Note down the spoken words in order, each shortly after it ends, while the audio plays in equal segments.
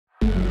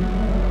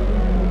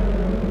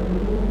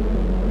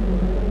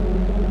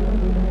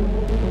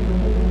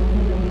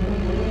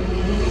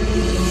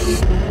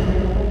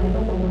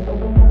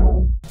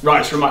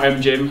Right, so from my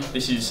home gym.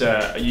 This is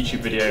a YouTube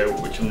video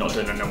which I'm not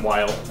doing in a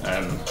while.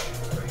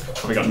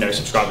 Probably got no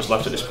subscribers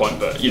left at this point,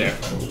 but you know,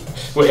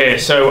 we're here.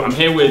 So I'm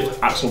here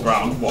with Axel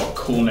Brown. What a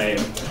cool name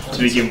to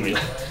begin with.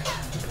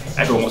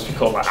 Everyone wants to be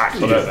called like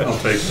Axel, don't they? I'll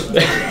take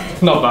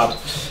it. Not bad.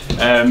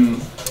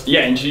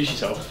 Yeah, introduce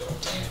yourself.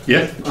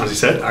 Yeah, as you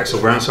said,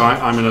 Axel Brown. So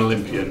I'm an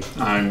Olympian.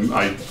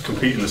 I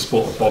compete in the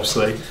sport of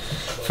bobsleigh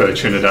for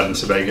Trinidad and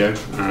Tobago.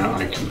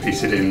 I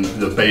competed in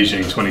the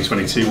Beijing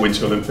 2022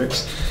 Winter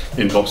Olympics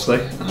in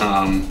bobsleigh.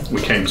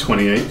 We came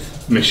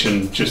 28th.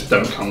 Mission just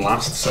don't come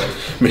last, so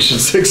mission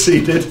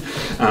succeeded.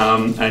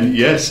 And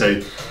yeah,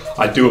 so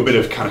I do a bit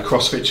of kind of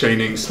CrossFit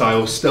training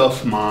style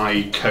stuff.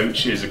 My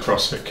coach is a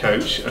CrossFit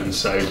coach, and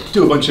so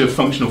do a bunch of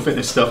functional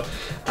fitness stuff,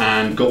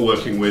 and got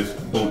working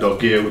with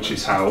Bulldog Gear, which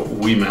is how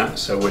we met.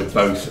 So we're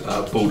both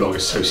Bulldog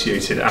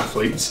associated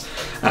athletes.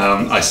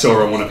 I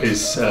saw on one of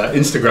his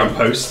Instagram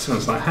posts, and I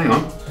was like, hang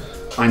on,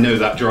 I know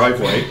that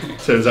driveway.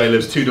 Turns out he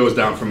lives 2 doors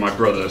down from my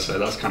brother, so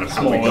that's kind of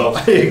how we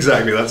got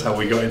exactly. That's how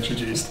we got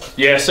introduced.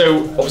 Yeah,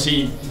 so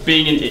obviously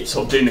being in it,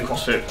 sort of doing the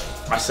CrossFit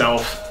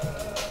myself,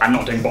 I'm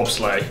not doing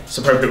bobsleigh. It's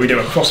appropriate we do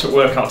a CrossFit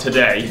workout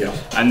today, Yeah.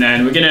 And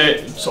then we're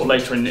gonna sort of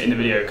later in the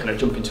video kind of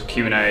jump into a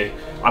Q&A.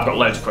 I've got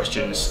loads of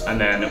questions, and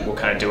then we'll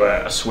kind of do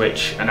a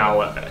switch, and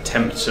I'll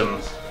attempt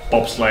some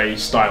bobsleigh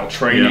style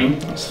training. Yeah,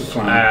 that's the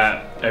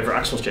plan. Over at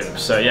Axel's gym.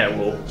 So yeah,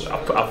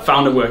 I've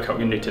found a workout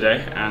we're gonna do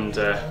today, and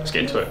let's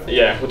get into it.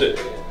 Yeah, we'll do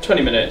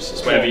 20 minutes.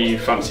 It's whenever you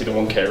fancy the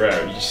 1K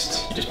row. You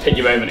just pick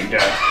your moment and go.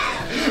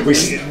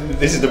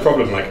 This is the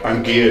problem. Like,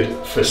 I'm geared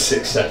for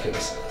 6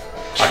 seconds.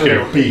 I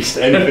can beast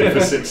anything for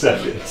 6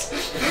 seconds.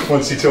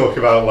 Once you talk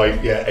about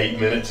like 8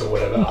 minutes or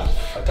whatever,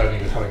 I don't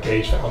even have a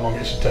gauge for how long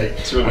it should take.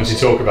 Once you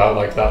talk about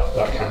like that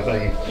kind of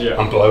thing, yeah.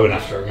 I'm blowing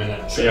after a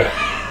minute. So. Yeah.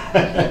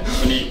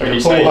 when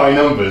you pull high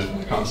numbers,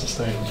 but I can't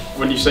sustain them.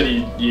 When you said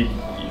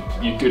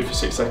you're good for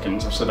 6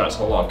 seconds, I've said that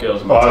to a lot of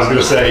girls. I was going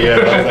to say, yeah,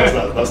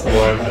 that's the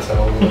one. That's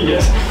how I work.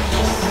 Yeah.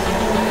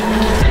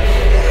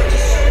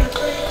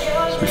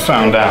 So we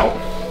found out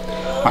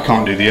I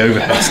can't do the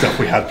overhead stuff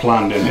we had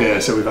planned in here,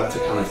 so we've had to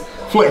kind of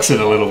flex it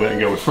a little bit and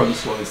go with front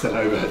squat instead of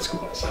overhead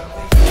squats.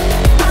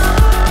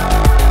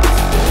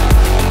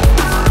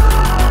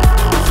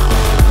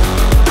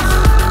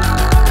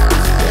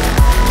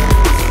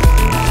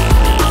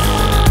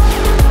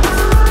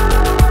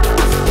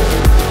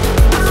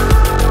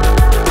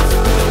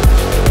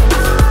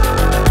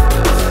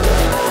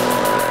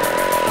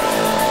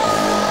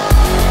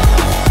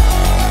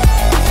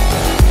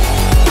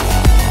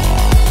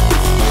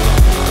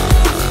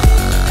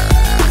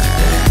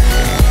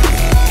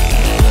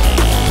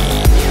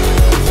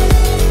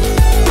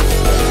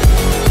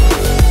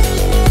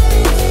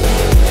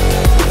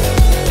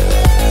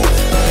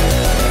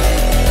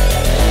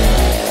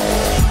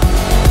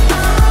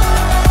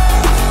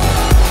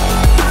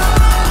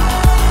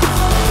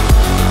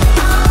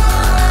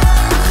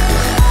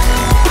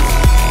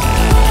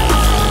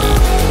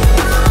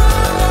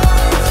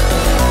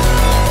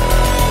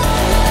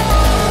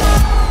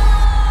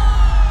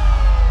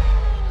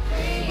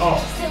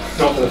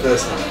 Not for the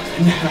first time.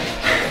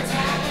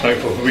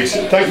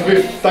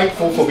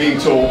 Thankful for being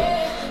tall.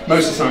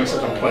 Most of the time,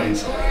 except on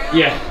planes.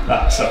 Yeah.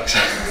 That sucks.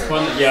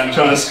 Yeah. I'm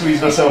trying to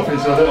squeeze myself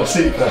into a little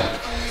seat for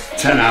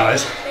 10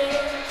 hours.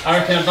 I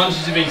reckon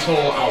advantages of being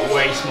tall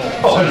outweigh small.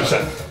 Oh,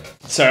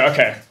 100%. So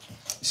okay,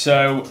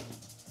 so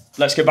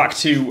let's go back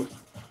to.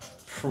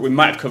 We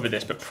might have covered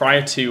this, but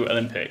prior to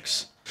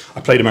Olympics.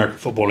 I played American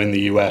football in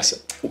the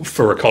US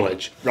for a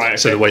college. Right. Okay.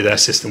 So the way their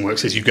system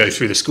works is you go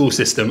through the school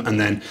system, and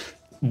then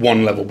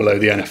one level below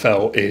the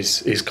NFL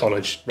is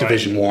college,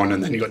 Division 1,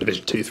 and then you got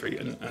Division 2, 3,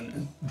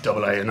 and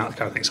AA and that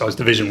kind of thing. So I was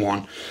Division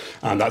 1,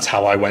 and that's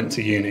how I went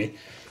to uni.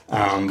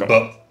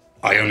 But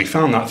I only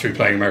found that through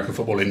playing American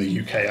football in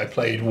the UK. I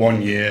played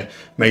 1 year,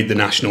 made the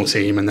national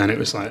team, and then it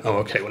was like, oh,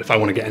 okay, well, if I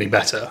want to get any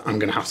better, I'm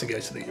going to have to go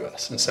to the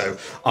US. And so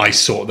I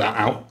sought that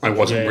out. I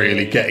wasn't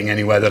really getting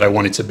anywhere that I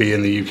wanted to be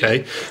in the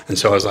UK. And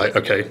so I was like,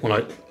 okay,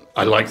 well,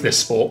 I like this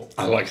sport.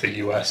 I like the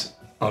US.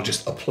 I'll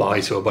just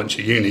apply to a bunch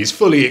of unis,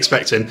 fully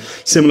expecting,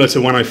 similar to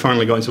when I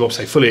finally got into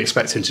bobsleigh, fully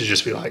expecting to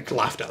just be like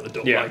laughed out the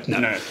door. Yeah, like,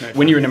 no.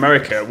 When you were in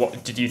America,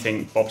 what did you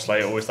think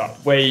bobsleigh, or was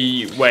that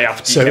way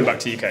after you came back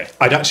to the UK?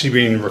 I'd actually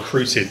been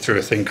recruited through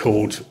a thing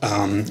called,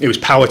 it was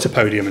Power to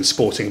Podium and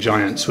Sporting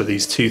Giants, were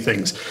these two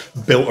things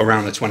built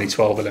around the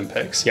 2012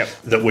 Olympics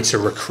that were to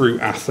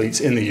recruit athletes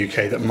in the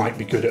UK that might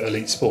be good at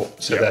elite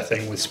sport. So their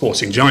thing with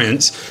Sporting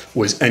Giants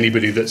was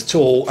anybody that's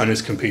tall and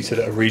has competed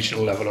at a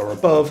regional level or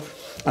above.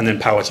 And then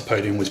Power to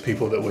Podium was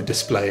people that were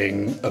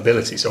displaying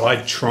ability. So I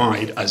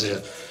tried as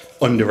a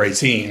under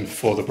 18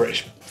 for the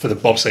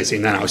bobsleigh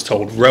team. Then I was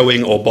told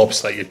rowing or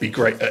bobsleigh, you'd be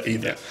great at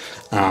either.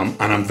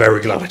 And I'm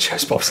very glad I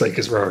chose bobsleigh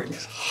because rowing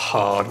is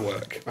hard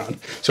work, man.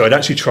 So I'd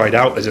actually tried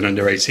out as an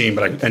under 18,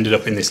 but I ended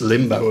up in this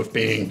limbo of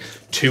being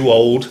too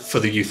old for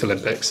the Youth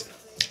Olympics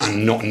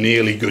and not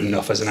nearly good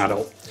enough as an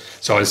adult.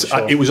 So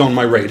it was on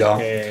my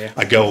radar.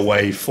 I go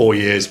away 4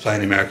 years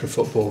playing American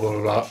football, blah,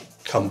 blah, blah,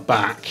 come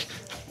back,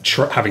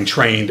 having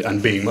trained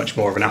and being much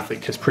more of an athlete,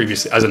 because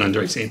previously as an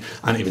under 18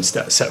 I hadn't even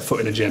set foot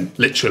in a gym,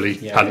 literally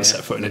hadn't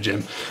set foot in a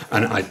gym,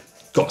 and I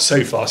got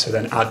so far, so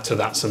then add to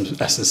that some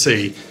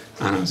S&C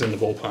and I was in the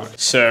ballpark.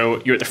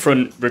 So you're at the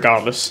front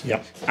regardless,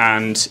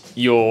 and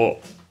you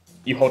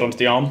hold onto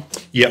the arm?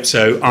 Yep,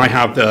 so I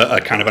have a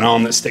kind of an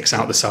arm that sticks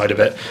out the side of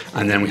it,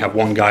 and then we have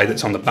one guy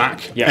that's on the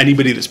back.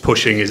 Anybody that's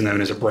pushing is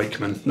known as a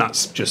brakeman.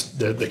 That's just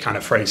the kind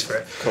of phrase for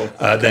it. Cool.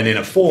 Then in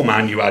a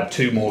 4-man, you add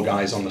 2 more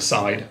guys on the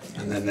side,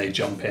 and then they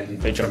jump in.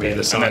 They jump in,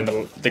 and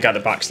then the guy at the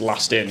back's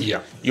last in.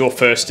 Yeah. You're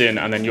first in,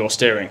 and then you're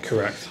steering.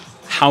 Correct.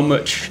 How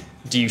much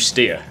do you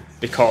steer?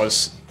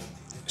 Because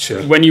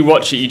when you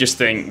watch it, you just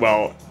think,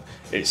 well,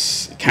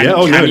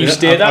 can you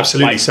steer that?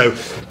 Absolutely. So,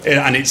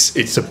 and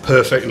it's a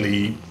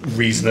perfectly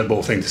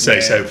reasonable thing to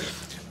say. So,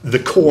 the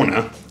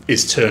corner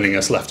is turning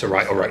us left to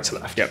right or right to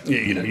left.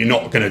 You know, you're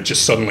not going to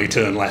just suddenly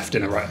turn left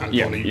in a right-hand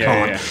corner. You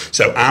can't.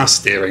 So, our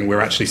steering,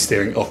 we're actually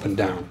steering up and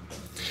down.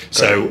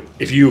 So,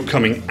 if you're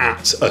coming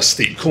at a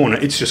steep corner,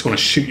 it's just going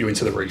to shoot you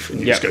into the reef, and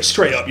you just go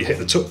straight up. You hit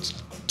the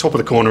top of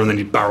the corner, and then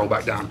you barrel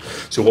back down.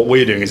 So, what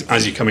we're doing is,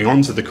 as you're coming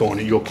onto the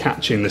corner, you're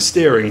catching the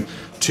steering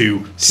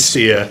to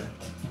steer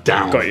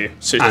down. Got you.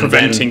 So it's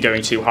preventing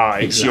going too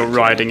high. Exactly. So you're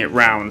riding it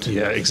round.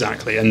 Yeah,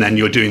 exactly. And then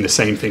you're doing the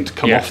same thing to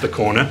come off the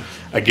corner.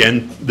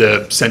 Again,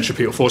 the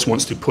centripetal force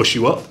wants to push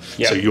you up.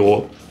 So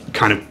you're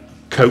kind of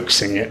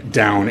coaxing it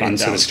down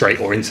into the straight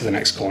or into the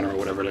next corner or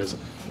whatever it is.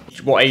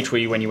 What age were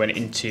you when you went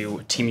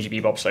into Team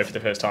GB bobsleigh for the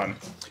first time?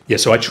 Yeah,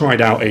 so I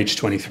tried out age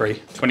 23.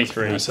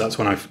 23. So that's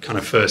when I kind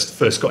of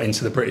first got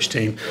into the British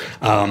team.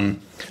 And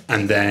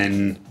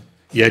then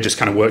just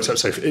kind of worked up.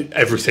 So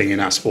everything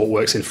in our sport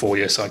works in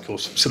 4-year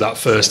cycles. So that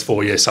first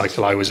 4-year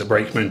cycle, I was a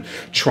brakeman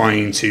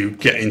trying to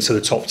get into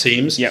the top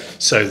teams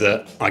so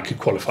that I could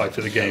qualify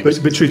for the games.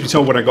 But truth be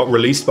told, when I got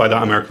released by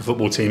that American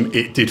football team,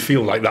 it did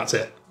feel like that's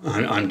it.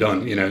 I'm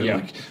done, you know,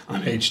 like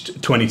I'm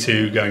aged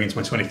 22 going into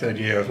my 23rd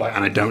year of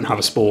and I don't have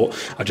a sport.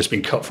 I've just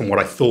been cut from what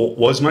I thought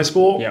was my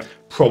sport.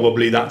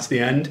 Probably that's the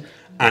end.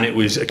 And it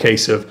was a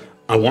case of,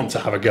 I want to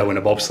have a go in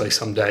a bobsleigh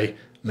someday.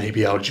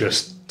 Maybe I'll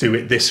just do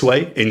it this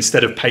way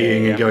instead of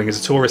paying and going as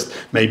a tourist.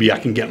 Maybe I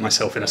can get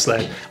myself in a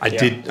sled.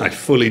 I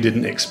fully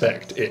didn't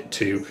expect it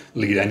to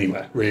lead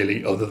anywhere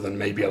really, other than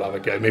maybe I'll have a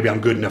go. Maybe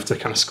I'm good enough to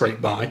kind of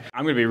scrape by.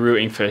 I'm going to be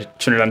rooting for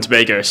Trinidad and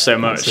Tobago so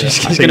much. I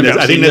think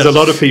there's a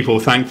lot of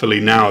people, thankfully,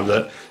 now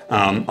that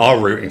are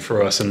rooting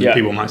for us, and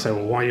people might say,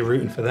 well, why are you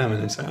rooting for them?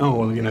 And they say, oh,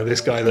 well, you know,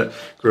 this guy that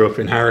grew up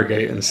in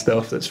Harrogate and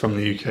stuff, that's from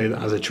the UK, that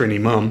has a Trini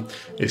mum,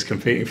 is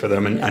competing for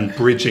them and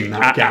bridging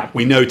that gap.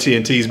 We know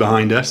TNT's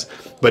behind us,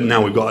 but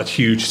now we've got a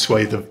huge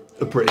swathe of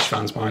British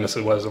fans behind us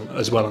as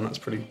well, and that's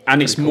pretty.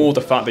 And it's more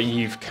the fact that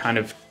you've kind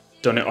of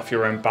done it off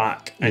your own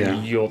back,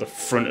 and you're the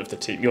front of the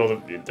team. You're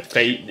the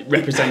fate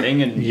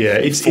representing, and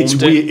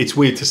it's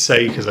weird to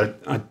say, because I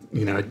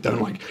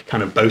don't like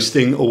kind of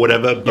boasting or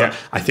whatever. But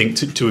I think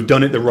to have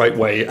done it the right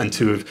way, and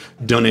to have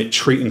done it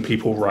treating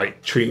people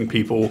right, treating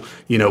people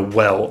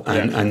well,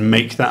 and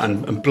make that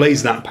and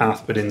blaze that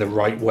path, but in the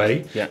right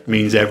way,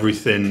 means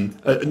everything.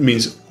 It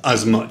means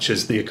as much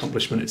as the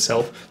accomplishment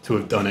itself to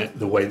have done it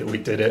the way that we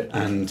did it,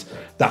 and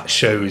that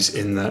shows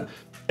in that.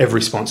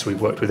 Every sponsor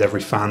we've worked with,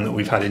 every fan that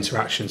we've had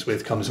interactions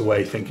with, comes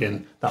away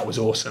thinking that was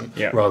awesome,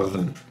 rather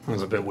than that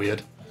was a bit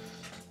weird.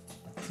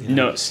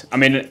 Nuts. I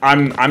mean,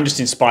 I'm just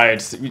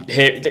inspired.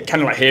 Kind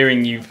of like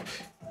hearing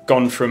you've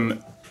gone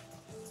from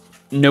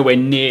nowhere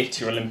near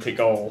to your Olympic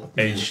goal,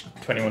 age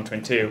 21,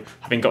 22,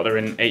 having got there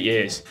in 8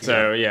 years.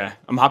 So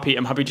I'm happy.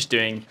 I'm happy just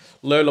doing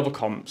low level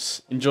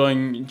comps,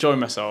 enjoying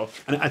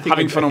myself, and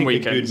having fun on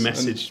weekends. A good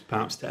message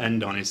perhaps to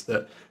end on is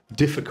that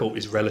difficult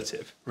is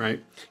relative,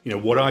 right?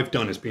 What I've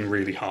done has been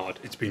really hard.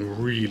 It's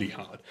been really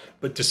hard.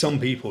 But to some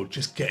people,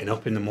 just getting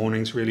up in the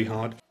morning is really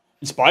hard.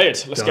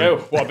 Inspired. Let's go.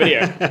 What a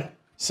video.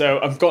 So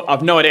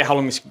I've no idea how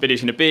long this video is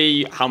going to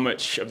be, how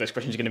much of those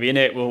questions are going to be in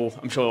it.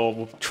 I'm sure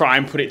we'll try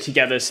and put it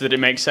together so that it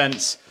makes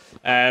sense.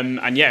 Looking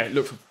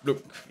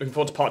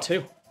forward to part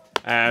 2.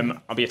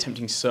 I'll be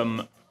attempting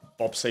some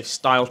bobsleigh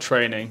style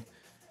training,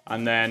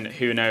 and then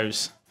who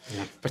knows,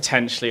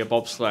 potentially a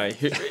bobsleigh.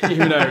 Who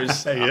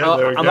knows?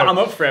 I'm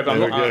up for it,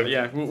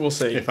 but we'll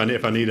see. If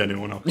I need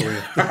anyone, I'll call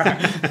you.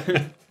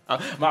 I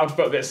might have to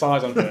put a bit of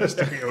size on first.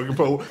 You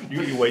got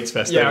your weights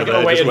vest over there. Yeah, I've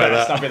got a weighted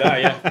vest. I'll be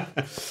there,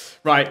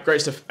 Right, great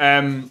stuff.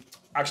 Actually,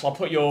 I'll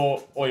put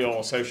all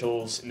your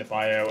socials in the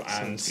bio,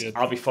 and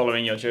I'll be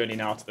following your journey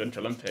now to the Winter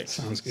Olympics.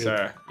 Sounds good.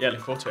 So, look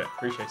forward to it.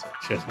 Appreciate it.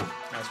 Cheers, man.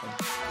 Nice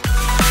one.